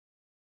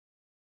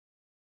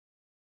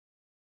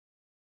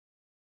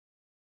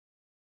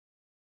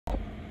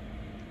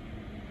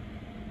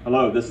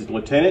Hello, this is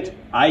Lieutenant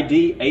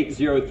ID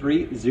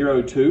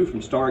 80302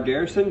 from Star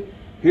Garrison,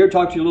 here to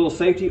talk to you a little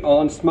safety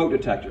on smoke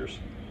detectors.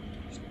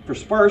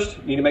 First,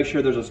 you need to make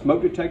sure there's a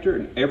smoke detector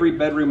in every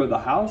bedroom of the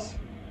house,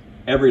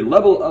 every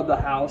level of the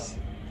house,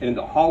 and in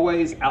the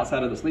hallways,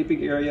 outside of the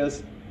sleeping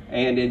areas,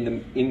 and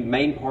in the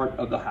main part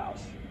of the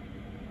house.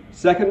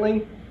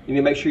 Secondly, you need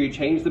to make sure you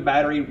change the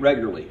battery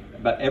regularly,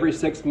 about every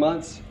 6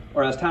 months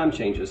or as time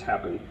changes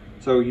happen.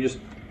 So you just,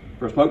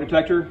 for a smoke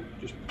detector,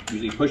 just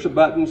usually push a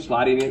button,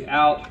 sliding it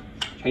out,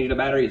 changing the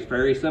battery. It's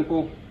very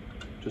simple.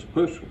 Just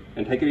push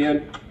and take it in,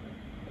 and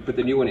put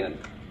the new one in.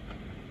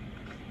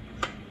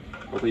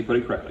 Hopefully you put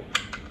it correctly.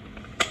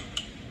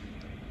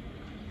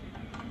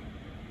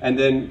 And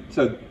then,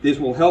 so this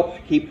will help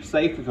keep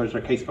safe if there's a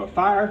case of a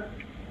fire.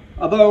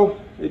 Although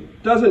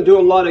it doesn't do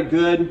a lot of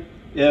good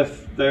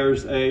if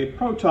there's a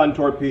proton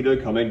torpedo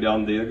coming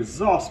down the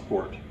exhaust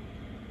port.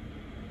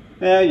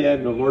 Yeah,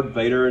 no, Lord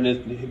Vader, and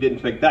he didn't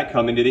expect that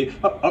coming, did he?